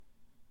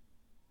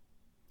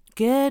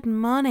Good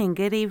morning,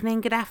 good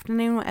evening, good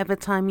afternoon, whatever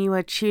time you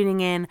are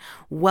tuning in.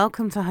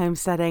 Welcome to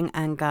Homesteading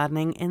and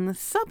Gardening in the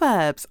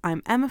Suburbs.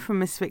 I'm Emma from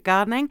Misfit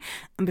Gardening,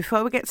 and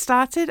before we get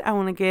started, I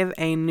want to give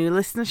a new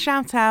listener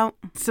shout out.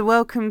 So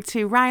welcome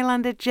to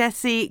Rylander,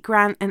 Jesse,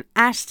 Grant and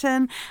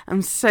Ashton.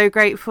 I'm so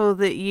grateful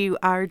that you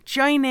are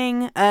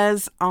joining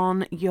us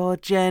on your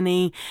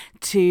journey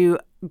to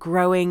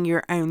growing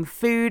your own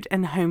food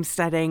and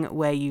homesteading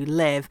where you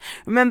live.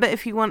 Remember,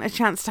 if you want a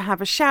chance to have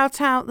a shout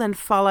out, then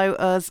follow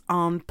us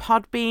on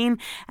Podbean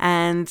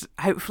and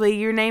hopefully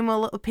your name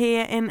will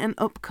appear in an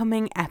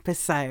upcoming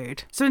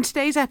episode. So in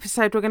today's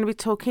episode, we're going to be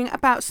talking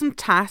about some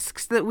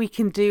tasks that we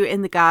can do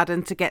in the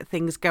garden to get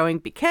things going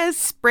because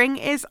spring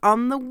is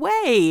on the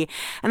way.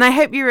 And I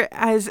hope you're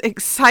as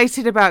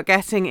excited about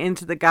getting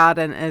into the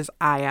garden as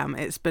I am.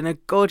 It's been a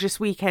gorgeous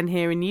weekend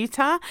here in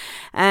Utah,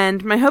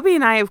 and my hubby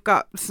and I have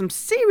got some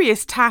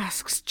serious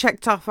tasks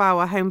checked off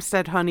our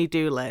homestead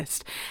honey-do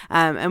list,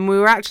 and we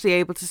were actually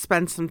able to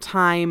spend some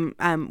time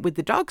with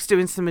the dogs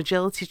doing some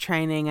agility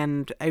training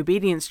and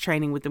obedience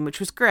training with them, which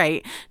was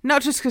great,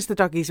 not just because the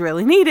doggies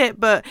really need it,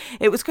 but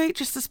it was great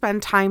just to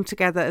spend time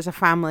together as a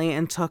family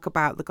and talk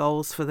about the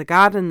goals for the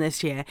garden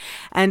this year.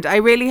 And I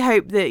really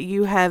hope that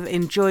you have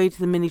enjoyed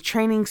the mini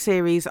training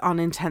series on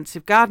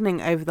intensive gardening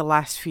over the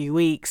last few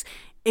weeks.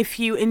 If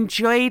you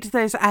enjoyed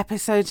those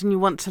episodes and you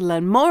want to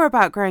learn more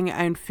about growing your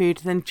own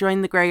food, then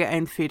join the Grow Your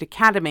Own Food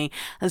Academy.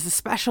 There's a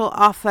special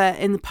offer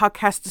in the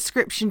podcast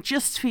description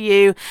just for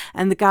you,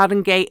 and the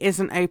garden gate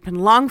isn't open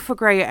long for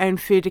Grow Your Own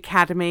Food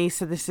Academy,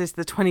 so this is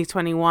the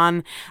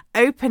 2021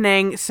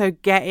 opening, so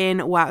get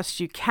in whilst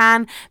you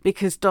can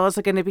because doors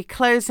are going to be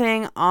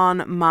closing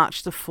on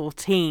March the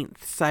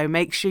 14th. So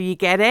make sure you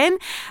get in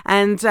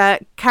and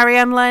carry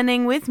on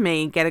learning with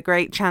me. Get a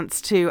great chance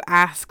to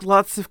ask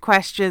lots of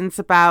questions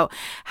about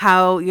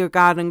how your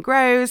garden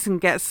grows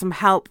and get some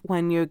help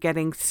when you're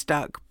getting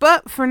stuck.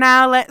 But for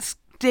now, let's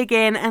dig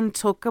in and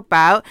talk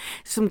about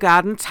some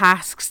garden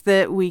tasks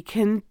that we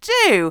can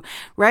do,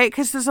 right?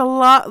 Because there's a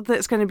lot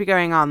that's going to be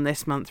going on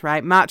this month,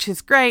 right? March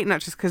is great,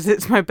 not just because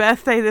it's my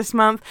birthday this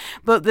month,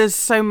 but there's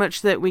so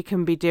much that we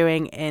can be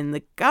doing in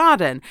the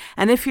garden.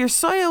 And if your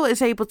soil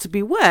is able to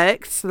be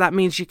worked, so that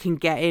means you can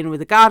get in with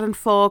a garden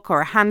fork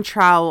or a hand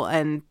trowel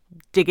and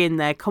dig in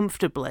there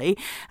comfortably,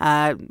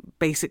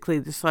 basically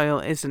the soil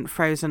isn't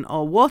frozen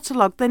or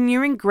waterlogged, then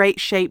you're in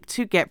great shape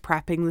to get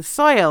prepping the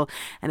soil.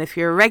 And if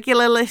you're a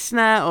regular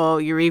listener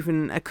or you're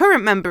even a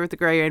current member of the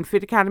Grow Your Own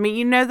Food Academy,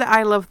 you know that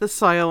I love the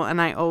soil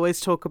and I always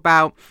talk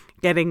about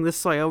getting the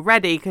soil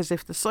ready, because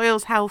if the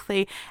soil's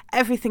healthy,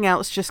 everything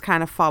else just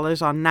kind of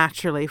follows on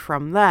naturally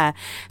from there.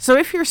 So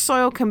if your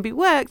soil can be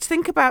worked,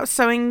 think about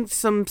sowing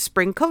some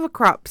spring cover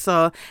crops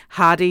or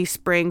hardy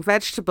spring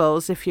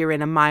vegetables if you're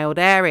in a mild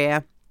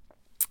area.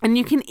 And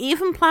you can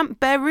even plant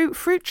bare root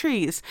fruit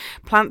trees,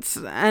 plants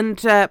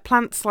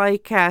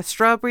like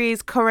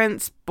strawberries,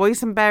 currants,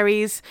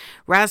 boysenberries,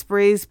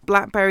 raspberries,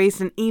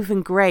 blackberries, and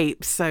even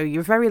grapes. So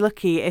you're very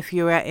lucky if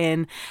you are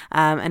in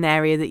an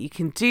area that you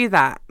can do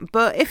that.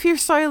 But if your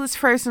soil is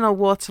frozen or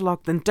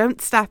waterlogged, then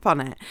don't step on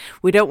it.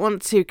 We don't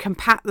want to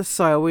compact the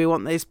soil. We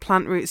want those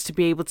plant roots to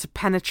be able to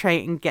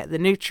penetrate and get the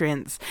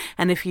nutrients.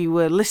 And if you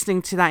were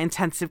listening to that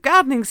intensive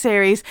gardening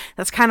series,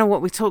 that's kind of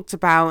what we talked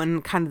about,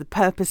 and kind of the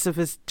purpose of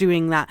us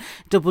doing that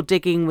double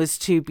digging was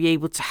to be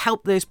able to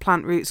help those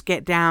plant roots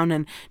get down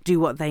and do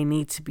what they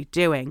need to be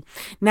doing.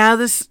 Now,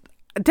 there's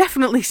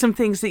definitely some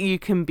things that you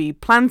can be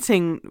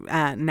planting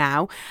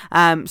now.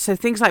 So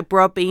things like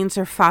broad beans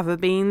or fava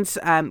beans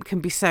can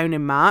be sown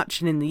in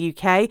March and in the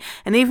UK,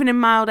 and even in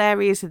mild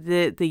areas of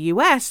the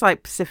US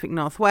like Pacific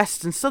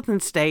Northwest and southern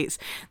states,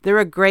 they're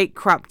a great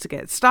crop to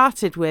get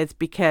started with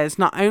because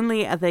not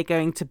only are they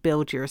going to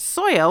build your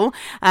soil,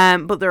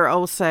 but they're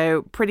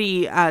also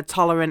pretty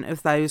tolerant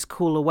of those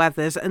cooler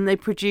weathers, and they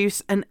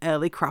produce an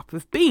early crop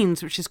of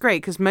beans, which is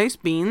great because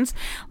most beans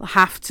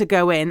have to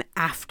go in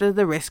after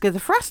the risk of the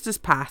frost has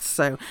passed.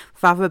 So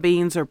fava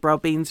beans or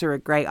broad beans are a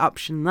great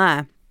option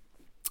there.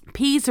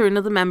 Peas are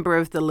another member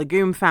of the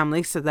legume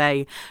family, so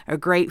they are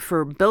great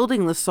for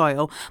building the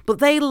soil, but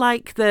they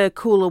like the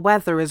cooler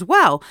weather as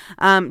well.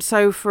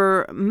 So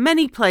for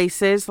many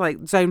places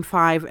like Zone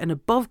 5 and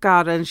above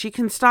gardens, you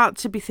can start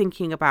to be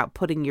thinking about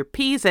putting your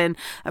peas in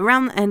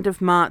around the end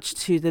of March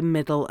to the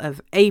middle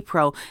of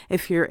April.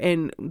 If you're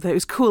in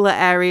those cooler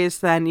areas,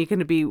 then you're going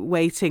to be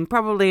waiting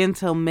probably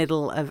until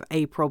middle of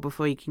April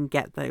before you can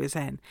get those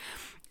in.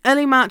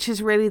 Early March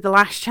is really the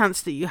last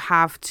chance that you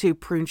have to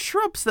prune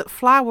shrubs that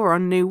flower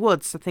on new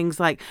woods, so things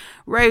like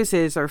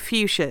roses or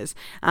fuchsias.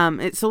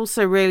 It's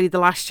also really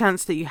the last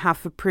chance that you have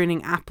for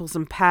pruning apples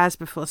and pears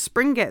before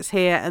spring gets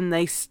here and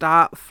they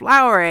start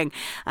flowering.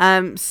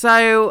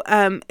 So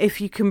if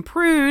you can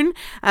prune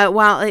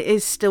while it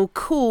is still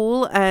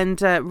cool,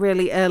 and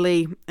really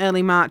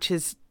early March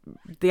is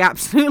the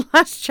absolute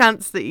last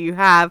chance that you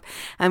have,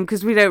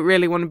 because we don't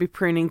really want to be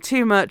pruning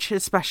too much,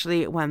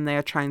 especially when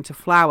they're trying to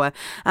flower.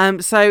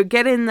 So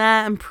get in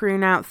there and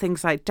prune out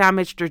things like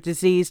damaged or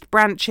diseased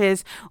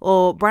branches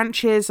or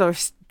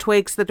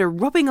twigs that are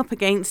rubbing up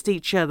against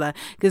each other,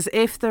 because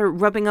if they're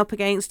rubbing up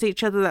against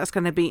each other, that's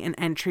going to be an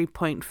entry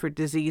point for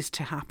disease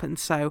to happen.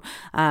 So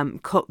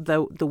cut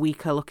the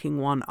weaker looking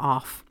one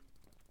off.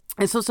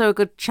 It's also a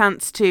good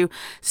chance to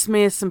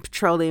smear some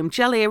petroleum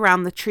jelly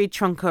around the tree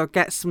trunk or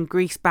get some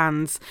grease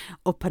bands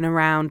up and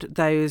around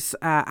those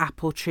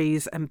apple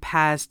trees and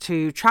pears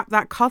to trap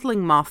that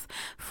codling moth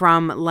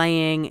from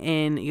laying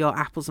in your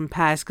apples and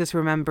pears. Because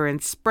remember, in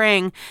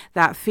spring,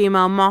 that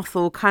female moth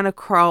will kind of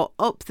crawl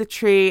up the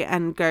tree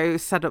and go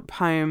set up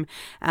home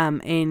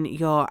in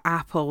your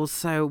apples.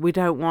 So we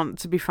don't want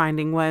to be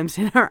finding worms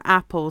in our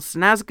apples. So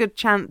now's a good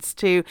chance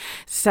to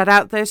set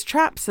out those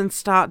traps and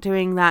start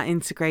doing that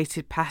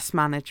integrated pest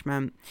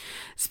management.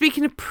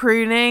 Speaking of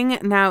pruning,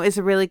 now is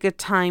a really good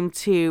time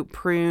to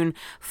prune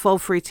full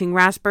fruiting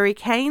raspberry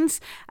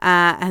canes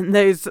and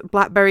those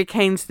blackberry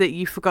canes that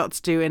you forgot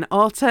to do in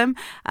autumn,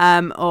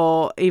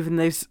 or even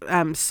those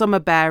summer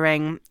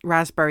bearing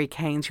raspberry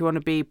canes. You want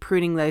to be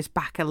pruning those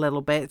back a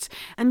little bit.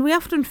 And we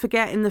often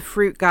forget in the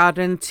fruit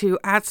garden to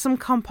add some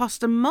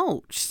compost and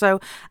mulch. So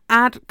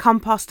add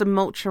compost and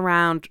mulch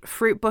around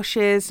fruit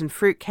bushes and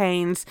fruit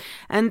canes,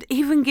 and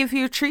even give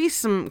your trees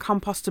some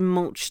compost and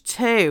mulch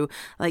too.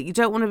 Like, you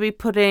don't want to be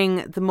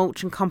putting the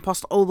mulch and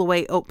compost all the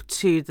way up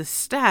to the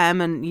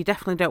stem, and you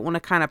definitely don't want to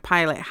kind of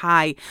pile it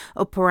high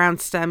up around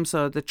stems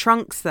or the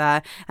trunks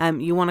there.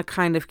 You want to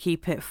kind of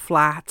keep it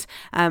flat.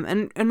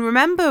 And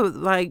remember,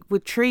 like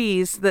with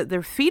trees, that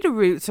their feeder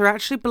roots are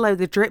actually below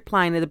the drip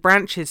line of the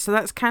branches. So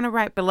that's kind of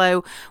right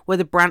below where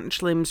the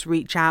branch limbs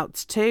reach out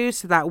to,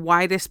 so that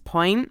widest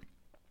point.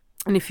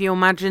 And if you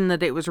imagine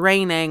that it was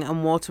raining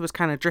and water was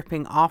kind of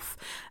dripping off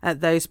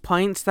at those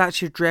points, that's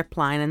your drip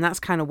line, and that's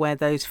kind of where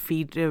those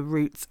feeder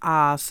roots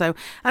are. So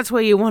that's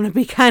where you want to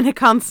be kind of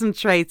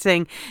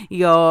concentrating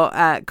your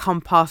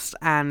compost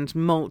and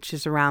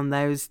mulches around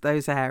those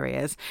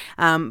areas.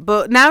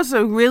 But now's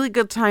a really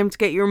good time to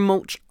get your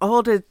mulch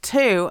ordered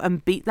too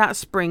and beat that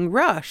spring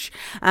rush.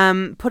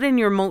 Put in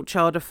your mulch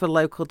order for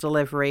local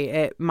delivery.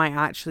 It might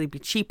actually be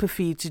cheaper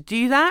for you to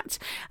do that,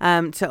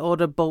 to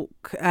order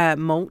bulk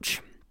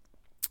mulch,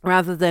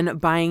 rather than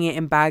buying it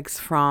in bags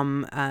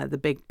from the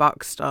big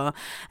box store.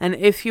 And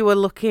if you are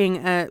looking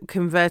at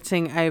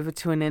converting over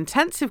to an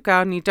intensive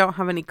garden, you don't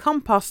have any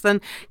compost,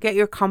 then get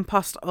your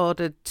compost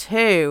ordered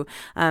too.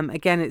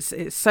 Again, it's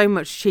so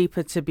much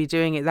cheaper to be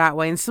doing it that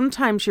way. And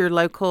sometimes your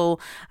local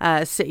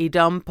city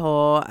dump,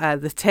 or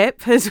the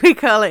tip, as we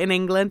call it in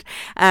England,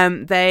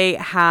 they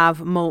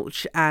have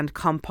mulch and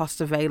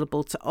compost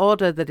available to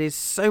order that is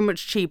so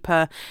much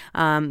cheaper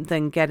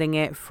than getting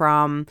it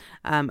from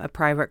a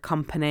private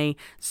company.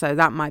 So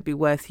that might be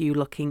worth you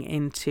looking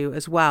into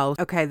as well.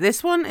 Okay,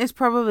 this one is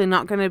probably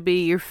not going to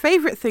be your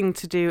favorite thing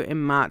to do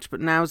in March,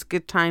 but now's a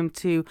good time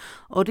to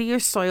order your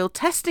soil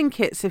testing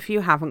kits if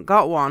you haven't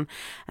got one.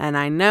 And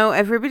I know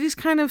everybody's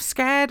kind of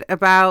scared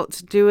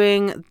about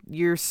doing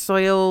your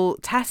soil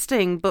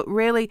testing, but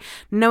really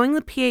knowing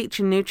the pH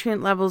and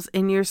nutrient levels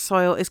in your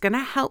soil is going to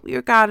help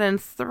your garden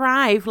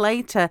thrive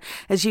later,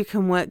 as you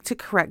can work to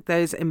correct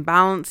those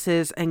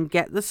imbalances and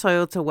get the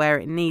soil to where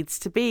it needs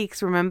to be.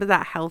 Because remember,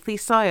 that healthy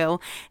soil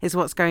is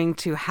what's going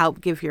to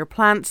help give your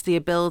plants the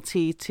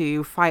ability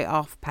to fight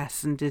off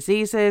pests and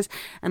diseases,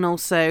 and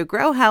also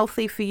grow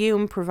healthy for you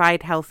and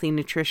provide healthy,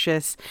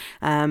 nutritious,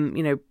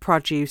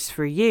 produce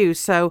for you.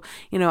 So,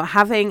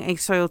 having a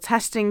soil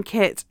testing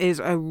kit is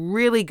a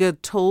really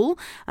good tool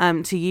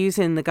to use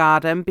in the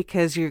garden,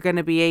 because you're going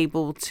to be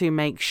able to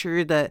make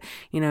sure that,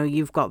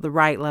 you've got the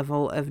right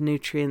level of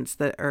nutrients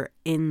that are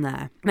in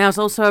there. Now, it's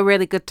also a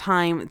really good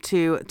time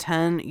to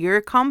turn your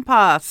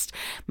compost.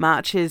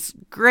 March is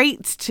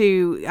great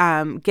to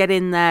get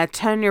in there,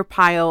 turn your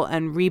pile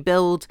and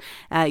rebuild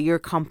your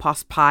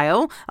compost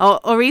pile,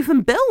 or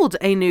even build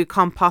a new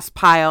compost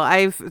pile.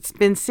 I've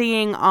been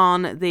seeing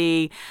on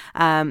the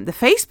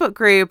Facebook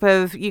group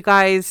of you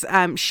guys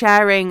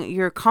sharing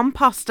your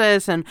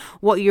composters and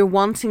what you're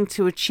wanting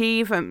to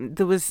achieve.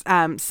 There was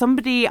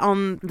somebody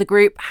on the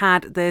group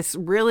had this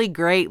really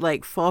great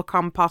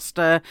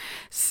 4-composter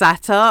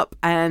setup,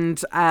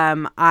 and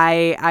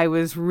I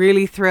was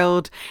really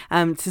thrilled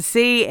to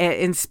see it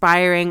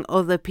inspiring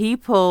other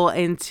people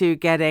into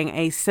getting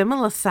a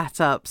similar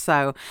setup.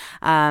 So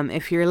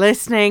if you're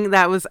listening,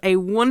 that was a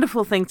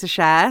wonderful thing to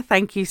share.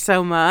 Thank you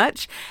so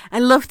much. I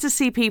love to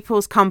see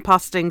people's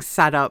composting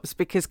setups,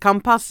 because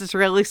compost is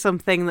really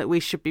something that we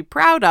should be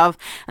proud of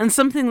and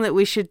something that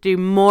we should do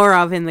more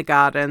of in the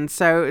garden.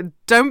 So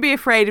don't be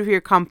afraid of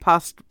your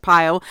compost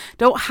pile.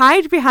 Don't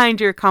hide behind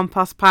your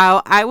compost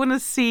pile. I want to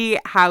see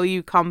how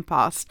you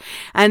compost.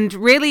 And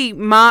really,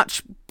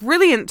 March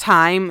brilliant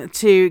time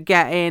to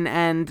get in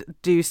and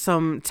do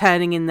some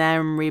turning in there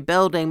and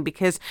rebuilding,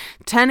 because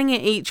turning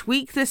it each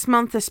week this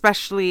month,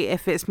 especially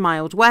if it's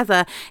mild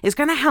weather, is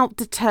going to help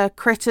deter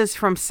critters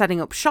from setting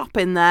up shop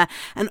in there,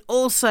 and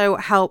also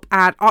help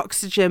add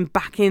oxygen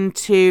back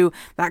into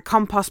that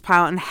compost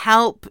pile and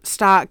help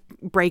start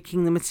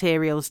breaking the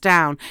materials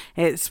down.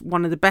 It's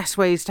one of the best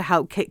ways to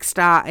help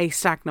kickstart a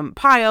stagnant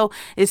pile,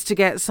 is to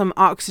get some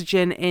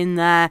oxygen in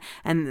there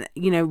and,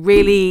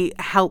 really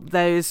help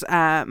those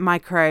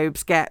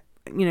microbes get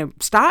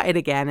started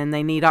again, and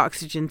they need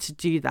oxygen to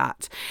do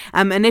that.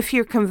 And if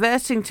you're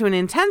converting to an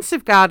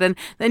intensive garden,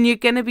 then you're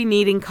going to be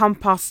needing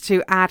compost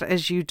to add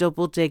as you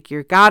double dig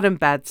your garden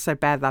beds, so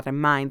bear that in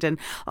mind. And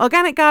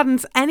organic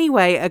gardens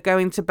anyway are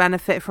going to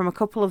benefit from a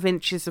couple of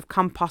inches of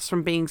compost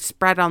from being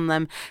spread on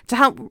them to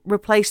help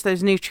replace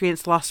those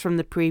nutrients lost from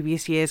the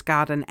previous year's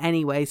garden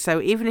anyway.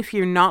 So even if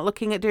you're not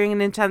looking at doing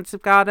an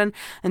intensive garden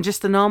and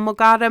just a normal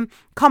garden,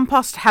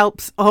 compost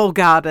helps all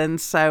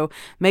gardens, so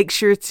make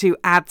sure to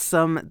add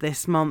some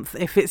this month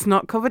if it's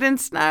not covered in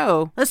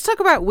snow. Let's talk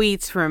about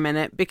weeds for a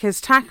minute,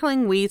 because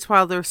tackling weeds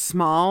while they're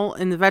small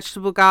in the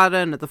vegetable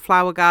garden or the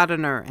flower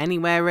garden or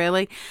anywhere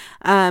really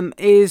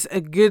is a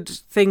good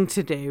thing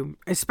to do,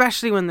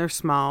 especially when they're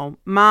small.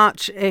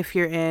 March, if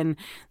you're in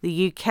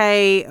the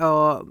UK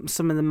or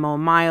some of the more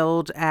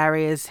mild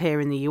areas here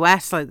in the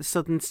US, like the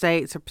southern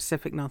states or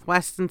Pacific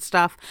Northwest and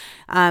stuff,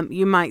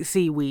 you might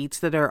see weeds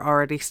that are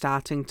already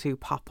starting to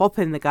pop up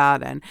in the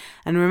garden.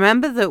 And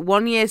remember that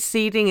 1 year's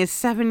seeding is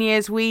 7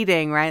 years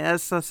weeding, right?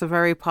 That's a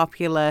very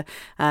popular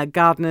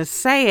gardener's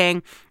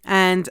saying.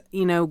 And,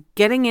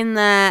 getting in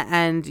there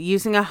and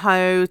using a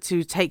hoe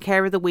to take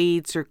care of the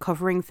weeds, or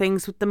covering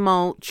things with the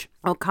mulch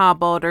or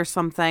cardboard or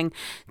something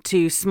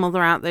to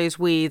smother out those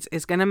weeds,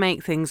 is going to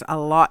make things a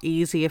lot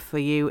easier for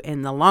you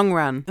in the long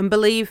run. And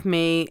believe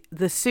me,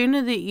 the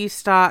sooner that you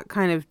start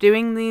kind of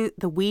doing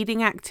the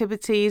weeding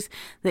activities,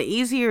 the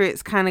easier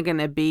it's kind of going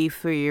to be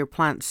for your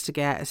plants to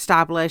get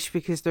established,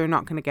 because they're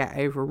not going to get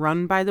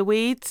overrun by the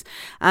weeds.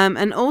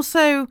 And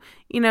also,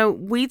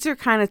 weeds are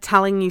kind of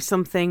telling you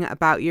something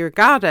about your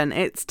garden.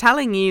 It's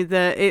telling you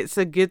that it's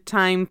a good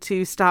time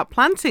to start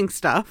planting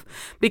stuff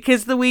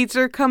because the weeds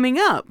are coming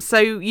up. So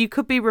you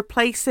could be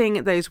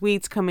replacing those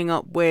weeds coming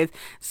up with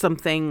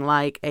something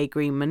like a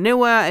green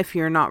manure if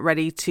you're not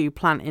ready to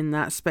plant in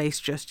that space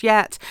just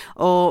yet.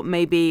 Or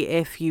maybe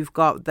if you've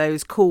got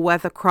those cool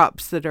weather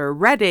crops that are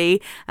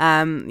ready,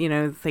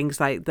 things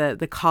like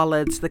the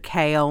collards, the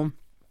kale,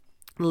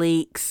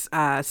 leeks,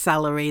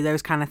 celery,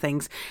 those kind of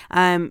things.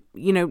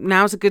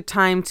 Now's a good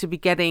time to be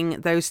getting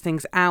those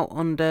things out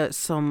under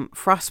some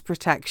frost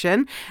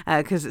protection,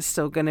 because it's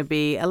still going to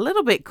be a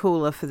little bit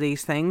cooler for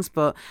these things,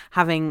 but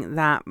having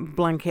that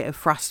blanket of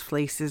frost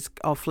fleeces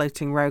or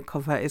floating row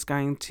cover is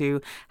going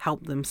to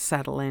help them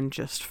settle in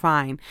just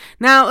fine.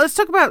 Now let's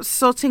talk about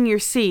sorting your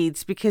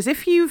seeds, because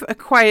if you've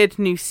acquired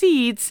new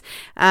seeds,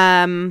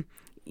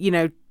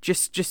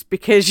 just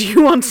because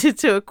you wanted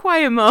to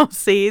acquire more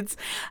seeds,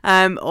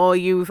 or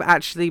you've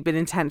actually been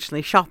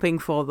intentionally shopping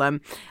for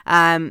them,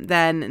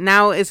 then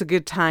now is a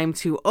good time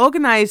to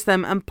organize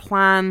them and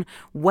plan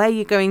where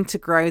you're going to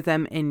grow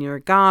them in your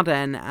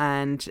garden.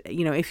 And,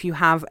 if you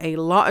have a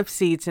lot of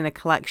seeds in a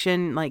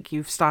collection, like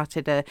you've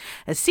started a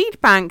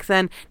seed bank,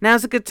 then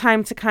now's a good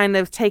time to kind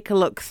of take a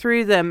look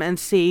through them and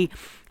see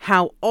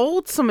how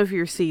old some of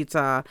your seeds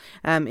are.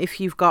 If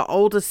you've got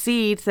older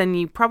seeds, then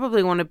you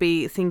probably want to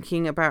be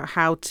thinking about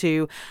how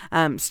to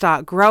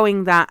start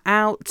growing that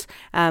out,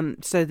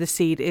 so the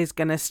seed is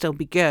going to still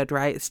be good,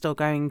 right? It's still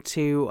going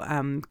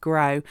to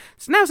grow.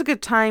 So now's a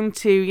good time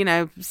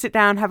to, sit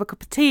down, have a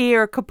cup of tea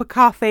or a cup of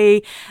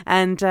coffee,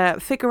 and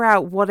figure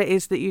out what it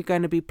is that you're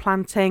going to be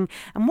planting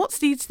and what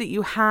seeds that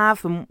you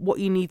have and what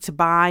you need to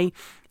buy.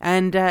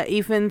 And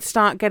even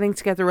start getting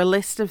together a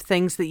list of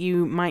things that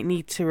you might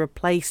need to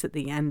replace at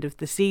the end of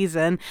the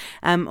season,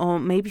 or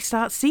maybe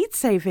start seed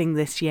saving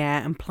this year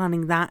and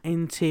planning that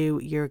into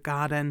your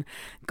garden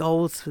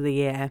goals for the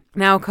year.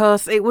 Now, of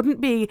course, it wouldn't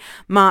be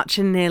March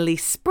and nearly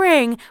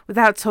spring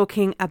without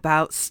talking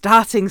about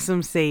starting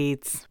some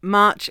seeds.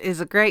 March is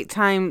a great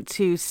time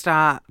to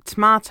start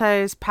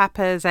tomatoes,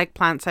 peppers,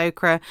 eggplants,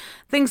 okra,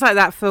 things like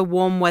that for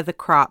warm weather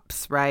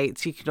crops,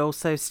 right? You could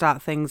also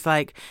start things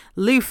like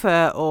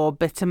loofah or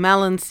bitter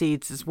melon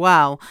seeds as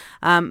well.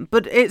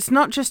 But it's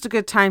not just a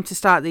good time to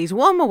start these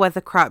warmer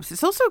weather crops,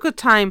 it's also a good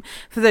time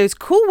for those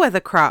cool weather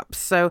crops.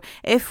 So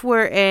if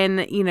we're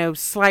in,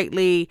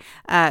 slightly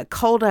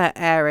colder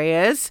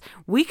areas,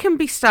 we can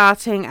be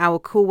starting our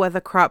cool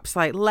weather crops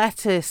like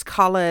lettuce,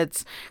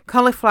 collards,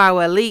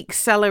 cauliflower, leeks,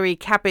 celery,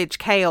 cabbage,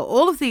 kale,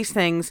 all of these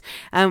things,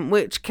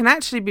 which can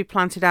actually be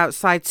planted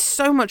outside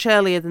so much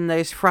earlier than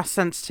those frost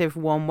sensitive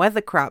warm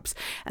weather crops.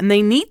 And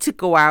they need to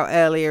go out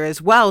earlier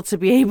as well to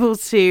be able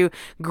to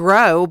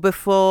grow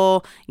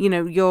before,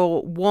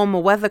 your warmer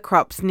weather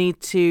crops need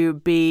to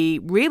be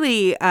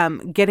really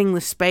getting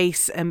the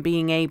space and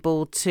being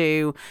able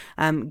to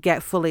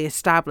get fully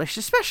established,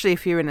 especially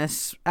if you're in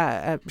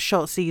a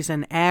short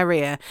season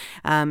area.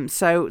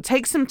 So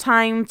take some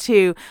time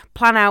to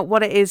plan out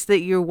what it is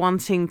that you're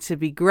wanting to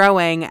be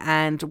growing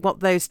and what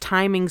those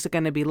timings are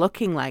going to be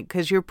looking like,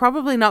 because you're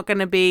probably not going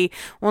to be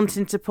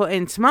wanting to put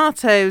in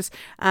tomatoes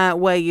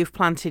where you've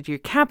planted your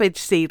cabbage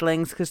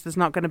seedlings, because there's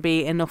not going to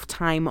be enough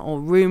time or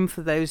room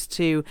for those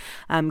to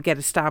get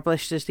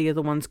established as the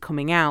other ones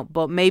coming out.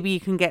 But maybe you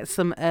can get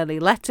some early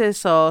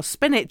lettuce or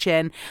spinach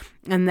in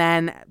and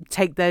then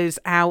take those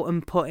out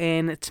and put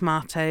in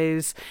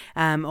tomatoes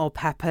or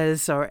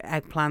peppers or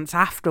eggplants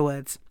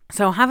afterwards.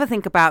 So have a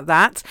think about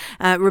that.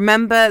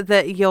 Remember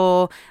that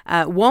your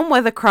warm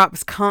weather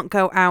crops can't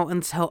go out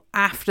until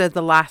after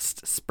the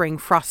last spring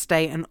frost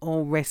date and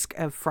all risk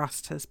of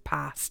frost has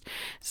passed.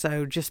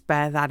 So just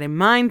bear that in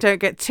mind. Don't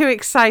get too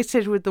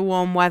excited with the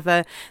warm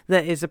weather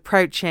that is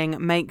approaching.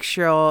 Make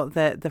sure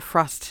that the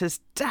frost has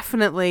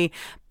definitely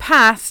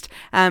passed,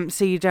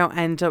 so you don't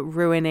end up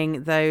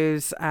ruining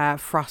those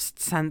frost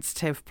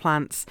sensitive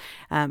plants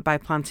by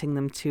planting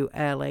them too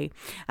early.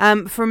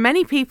 For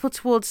many people,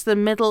 towards the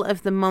middle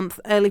of the month,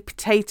 early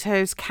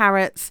potatoes,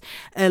 carrots,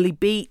 early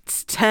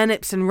beets,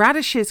 turnips and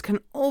radishes can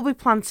all be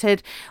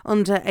planted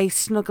under a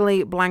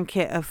snuggly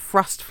blanket of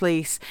frost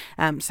fleece.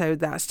 So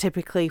that's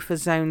typically for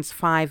zones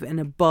 5 and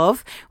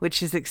above,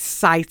 which is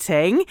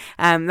exciting.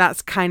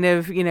 That's kind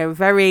of,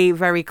 very,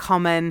 very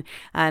common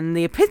and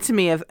the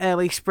epitome of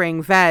early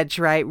spring veg,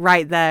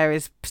 right there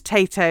is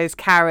potatoes,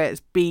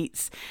 carrots,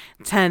 beets,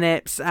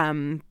 turnips,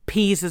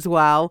 peas as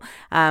well.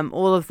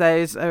 All of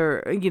those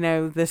are,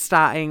 the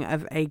starting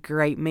of a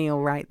great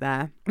meal right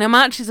there. Now,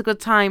 March is a good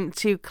time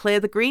to clear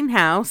the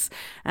greenhouse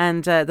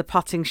and the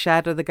potting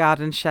shed or the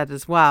garden shed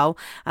as well.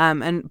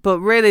 But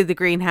really the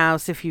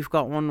greenhouse, if you've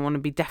got one, want to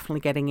be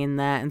definitely getting in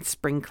there and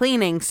spring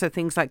cleaning. So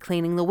things like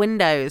cleaning the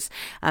windows,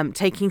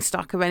 taking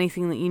stock of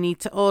anything that you need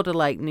to order,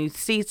 like new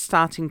seed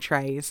starting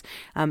trays.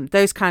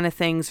 Those kind of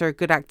things are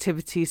good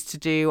activities to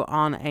do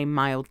on a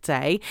mild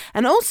day.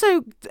 And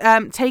also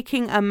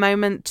taking a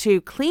moment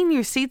to clean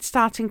your seed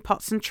starting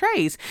pots and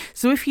trays.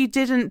 So if you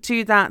didn't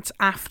do that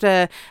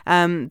after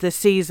the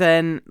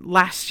season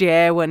last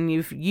year, when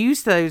you've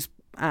used those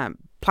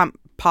plant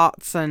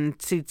pots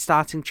and seed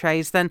starting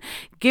trays, then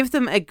give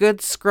them a good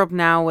scrub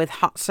now with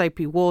hot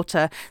soapy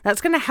water. That's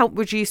going to help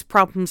reduce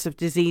problems of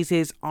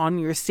diseases on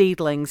your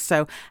seedlings.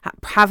 So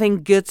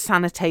having good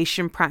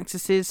sanitation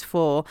practices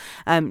for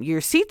your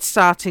seed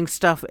starting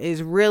stuff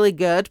is really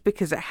good,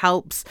 because it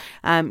helps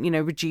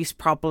reduce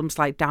problems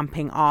like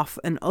damping off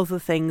and other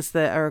things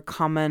that are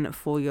common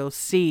for your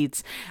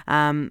seeds.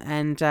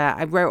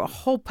 I wrote a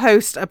whole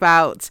post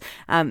about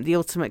the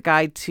ultimate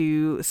guide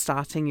to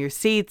starting your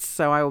seeds,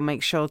 so I will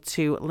make sure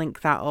to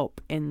link that up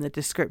in the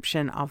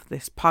description of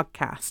this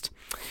podcast.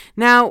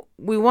 Now,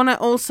 we want to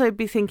also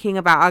be thinking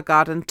about our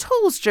garden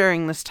tools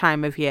during this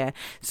time of year.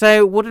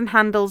 So wooden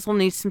handles will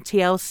need some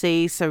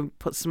TLC, so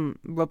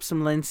rub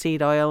some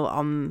linseed oil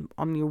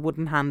on your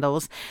wooden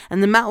handles.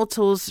 And the metal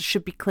tools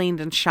should be cleaned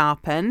and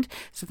sharpened.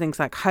 So things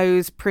like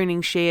hoes,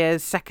 pruning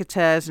shears,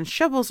 secateurs and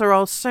shovels are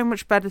all so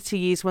much better to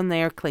use when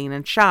they are clean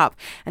and sharp.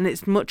 And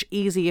it's much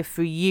easier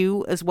for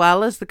you as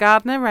well as the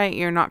gardener, right?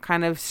 You're not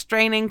kind of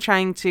straining,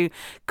 trying to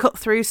cut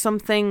through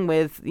something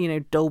with,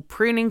 dull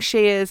pruning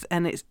shears,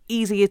 and it's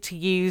easier to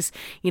use,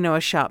 a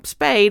sharp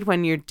spade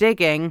when you're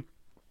digging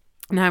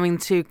and having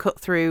to cut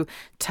through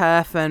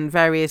turf and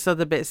various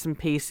other bits and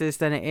pieces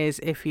than it is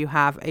if you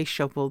have a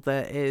shovel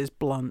that is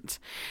blunt.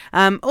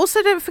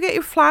 Also, don't forget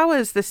your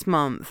flowers this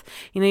month.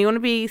 You want to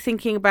be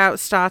thinking about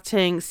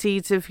starting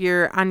seeds of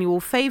your annual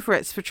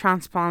favourites for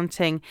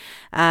transplanting,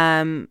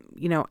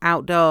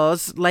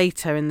 outdoors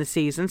later in the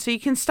season. So you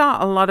can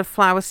start a lot of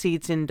flower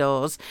seeds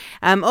indoors,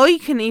 or you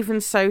can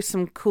even sow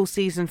some cool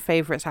season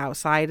favourites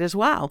outside as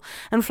well.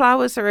 And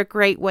flowers are a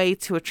great way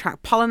to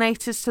attract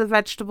pollinators to the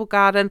vegetable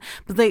garden,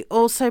 but they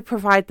also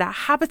provide that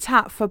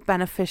habitat for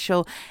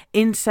beneficial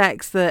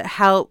insects that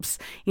helps,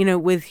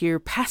 with your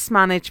pest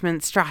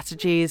management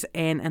strategies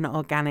in an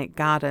organic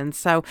garden.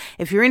 So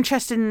if you're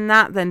interested in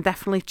that, then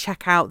definitely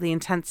check out the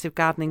intensive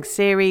gardening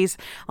series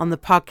on the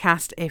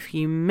podcast if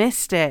you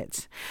missed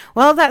it.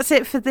 Well, that's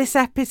it for this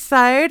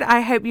episode. I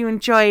hope you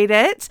enjoyed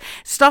it.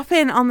 Stop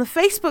in on the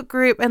Facebook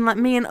group and let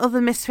me and other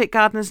Misfit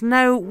gardeners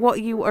know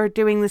what you are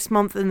doing this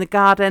month in the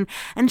garden,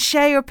 and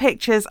share your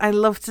pictures. I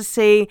love to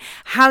see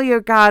how your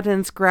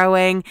garden's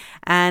growing.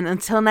 And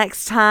until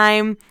next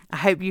time, I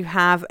hope you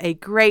have a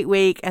great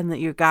week and that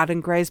your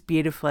garden grows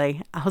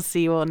beautifully. I'll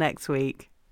see you all next week.